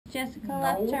Jessica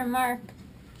left her mark.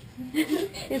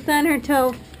 It's on her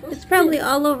toe. It's probably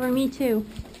all over me too.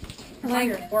 It's on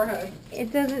your forehead.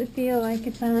 It doesn't feel like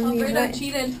it's on me. Burrito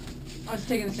cheated. Oh, he's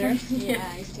taking the stairs? Yeah,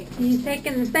 he's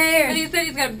taking the stairs. But he said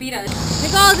he's gonna beat us.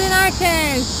 Nicole's in our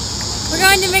turn. We're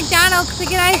going to McDonald's to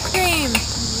get ice cream.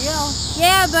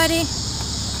 Yeah, buddy.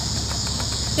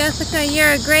 Jessica,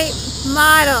 you're a great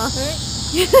model.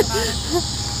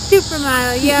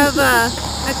 Supermodel. You have a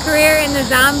career in the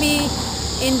zombie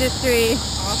industry.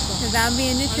 Awesome. The zombie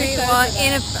industry. Well,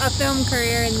 in a film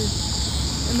career.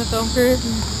 In the film career.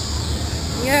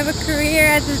 You have a career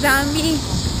as a zombie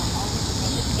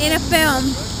in a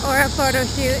film or a photo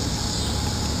shoot.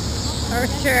 For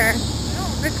sure.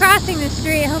 We're crossing the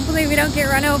street. Hopefully we don't get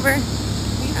run over.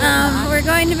 We're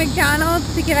going to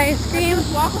McDonald's to get ice cream.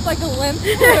 Walk with like a limp.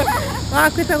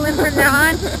 Walk with a limp from now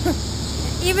on.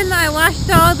 Even though I washed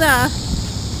all the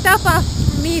stuff off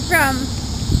me from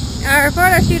our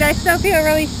photo shoot, I still feel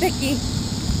really sticky.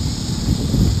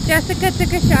 Jessica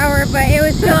took a shower, but it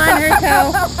was still on her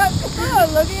toe. Oh,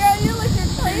 looking at you like you're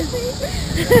crazy.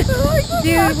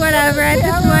 Dude, whatever. At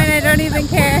this point, I don't even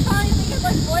care.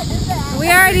 We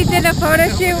already did a photo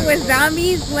shoot with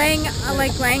zombies laying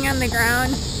on the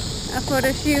ground. A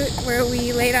photo shoot where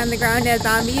we laid on the ground as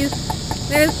zombies.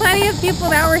 There was plenty of people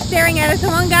that were staring at us,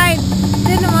 and one guy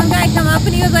come up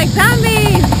and he was like,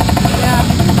 "Zombies!" Yeah,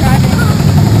 driving.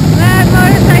 Loud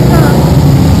motorcycle.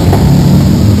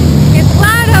 It's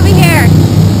loud over here.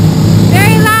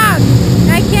 Very loud.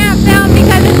 I can't film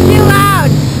because it's too loud.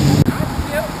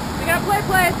 We got a play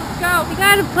place. Let's go. You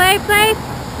got a play place?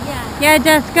 Yeah,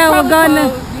 Jessica, we're going to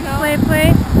play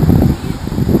place.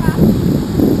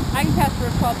 I can pass for a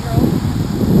 12-year-old.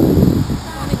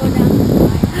 I want to go down the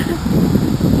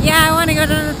slide. Yeah, I want to go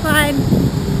down the slide.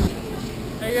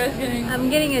 Are you guys getting? I'm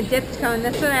getting a dipped cone.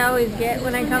 That's what I always get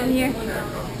when I come here.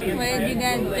 What did you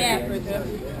guys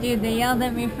get? Dude, they yelled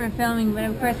at me for filming, but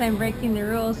of course I'm breaking the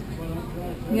rules.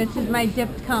 This is my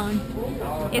dipped cone.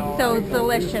 It's so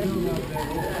delicious.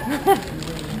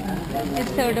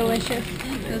 It's so delicious.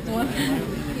 This one.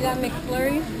 You got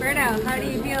McFlurries? Berto, how do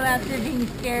you feel after being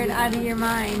scared out of your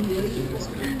mind?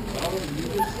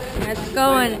 That's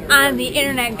going on the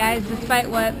internet, guys, despite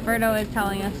what Berto is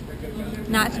telling us.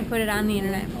 Not to put it on the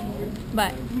internet.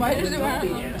 But Why does it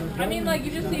matter? I mean, like,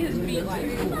 you just see his feet, like...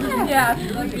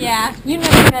 yeah. You know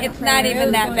it's not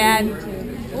even that bad.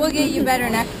 We'll get you better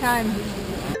next time.